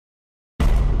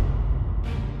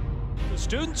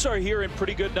Students are here in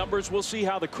pretty good numbers. We'll see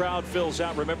how the crowd fills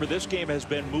out. Remember, this game has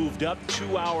been moved up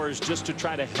 2 hours just to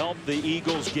try to help the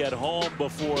Eagles get home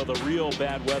before the real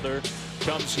bad weather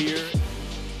comes here.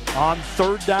 On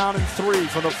 3rd down and 3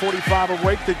 from the 45 of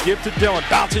Wake, the give to Dillon.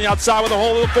 Bouncing outside with a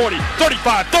hole of the 40,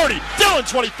 35, 30. Dillon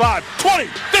 25, 20,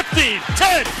 15,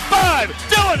 10, 5.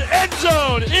 Dillon end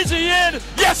zone. Is he in?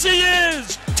 Yes, he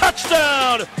is.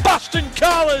 Touchdown, Boston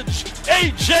College.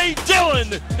 AJ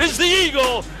Dillon is the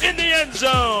Eagle in the end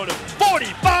zone.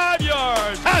 45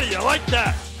 yards. How do you like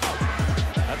that?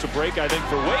 That's a break, I think,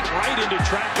 for Wake. Right into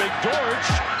traffic. Dortch.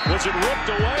 Was it ripped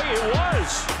away? It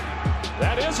was.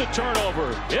 That is a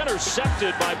turnover.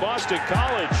 Intercepted by Boston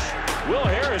College. Will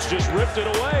Harris just ripped it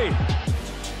away.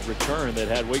 Return that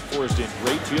had Wake Forest in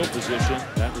great field position.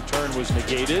 That return was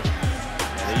negated.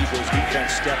 And the Eagles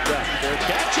defense stepped up. Their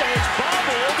catch is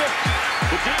bobbled.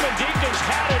 The Demon Deacons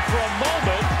had it for a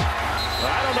moment.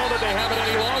 I don't know that they have it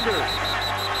any longer.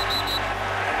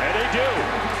 And they do.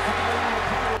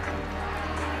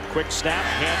 Quick snap,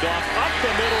 handoff up the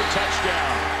middle,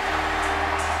 touchdown.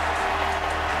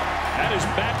 That is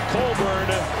Matt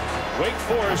Colburn. Wake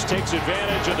Forest takes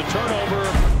advantage of the turnover.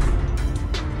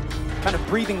 Kind of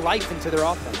breathing life into their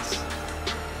offense.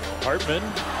 Hartman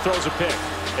throws a pick.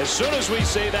 As soon as we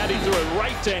say that, he threw it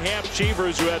right to Hamp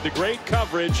Cheevers, who had the great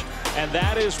coverage, and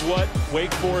that is what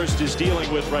Wake Forest is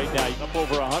dealing with right now. Up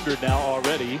over 100 now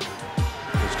already.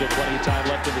 There's still plenty of time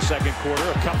left in the second quarter.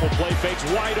 A couple play fakes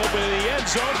wide open in the end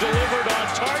zone. Delivered on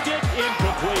target.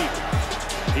 Incomplete.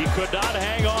 He could not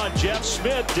hang on. Jeff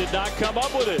Smith did not come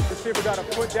up with it. The receiver got a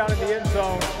foot down in the end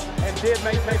zone and did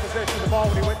maintain possession of the ball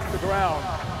when he went to the ground.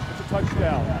 It's a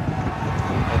touchdown.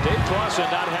 Well, Dave Clausen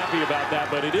not happy about that,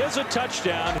 but it is a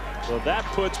touchdown. So that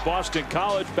puts Boston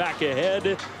College back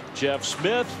ahead. Jeff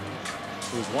Smith,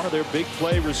 who's one of their big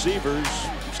play receivers.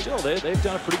 Still, they've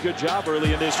done a pretty good job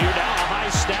early in this year. Now a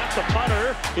high snap. The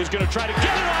punter is going to try to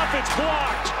get it off. It's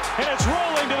blocked, and it's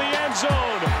rolling to the end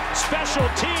zone. Special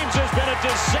teams has been a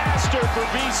disaster for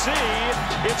BC.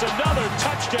 It's another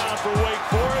touchdown for Wake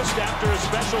Forest after a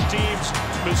special teams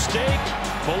mistake.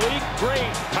 Malik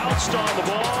Great pounced on the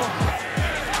ball.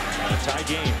 A tie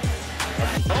game.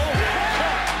 Oh,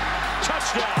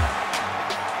 touchdown.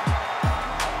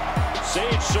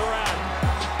 Sage Surratt.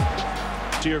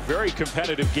 To your very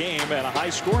competitive game and a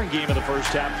high-scoring game in the first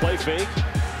half. Play fake,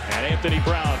 and Anthony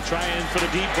Brown trying for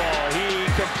the deep ball. He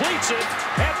completes it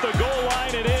at the goal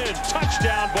line and in.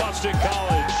 Touchdown, Boston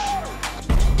College.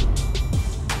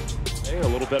 Hey, a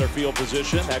little better field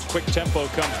position. That quick tempo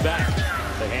comes back.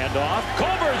 The handoff.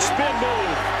 Colburn spin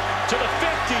move to the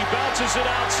 50, bounces it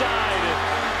outside.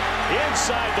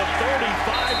 Inside the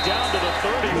 35, down to the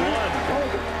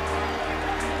 31.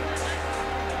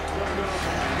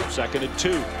 2nd and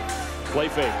 2. Play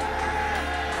fake.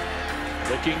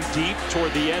 Looking deep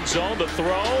toward the end zone. The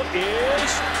throw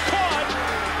is caught.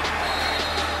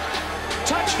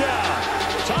 Touchdown.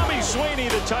 Tommy Sweeney,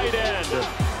 the tight end.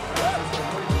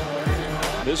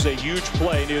 This is a huge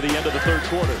play near the end of the 3rd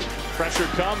quarter. Pressure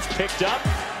comes, picked up.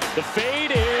 The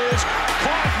fade is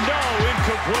caught. No,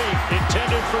 incomplete.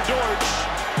 Intended for Dortch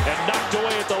and knocked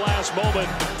away at the last moment.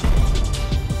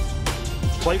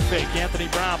 Play fake, Anthony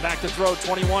Brown back to throw,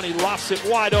 21, he lost it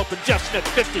wide open. Jeff Smith,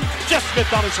 50, Jeff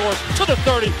Smith on his horse, to the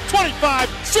 30, 25,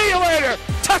 see you later,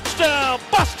 touchdown,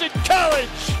 Boston College!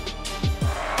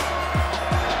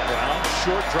 Brown,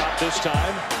 short drop this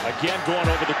time, again going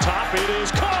over the top, it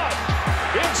is caught!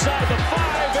 Inside the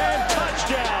 5 and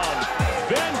touchdown!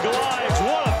 Ben glides,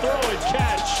 what a throw and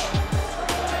catch!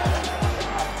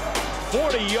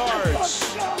 40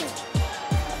 yards.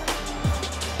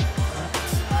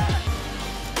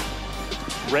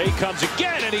 Ray comes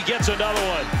again, and he gets another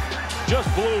one.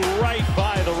 Just blew right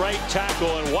by the right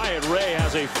tackle, and Wyatt Ray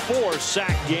has a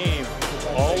 4-sack game.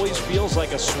 Always feels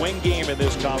like a swing game in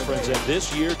this conference, and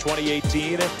this year,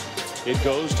 2018, it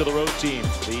goes to the road team.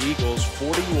 The Eagles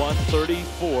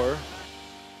 41-34.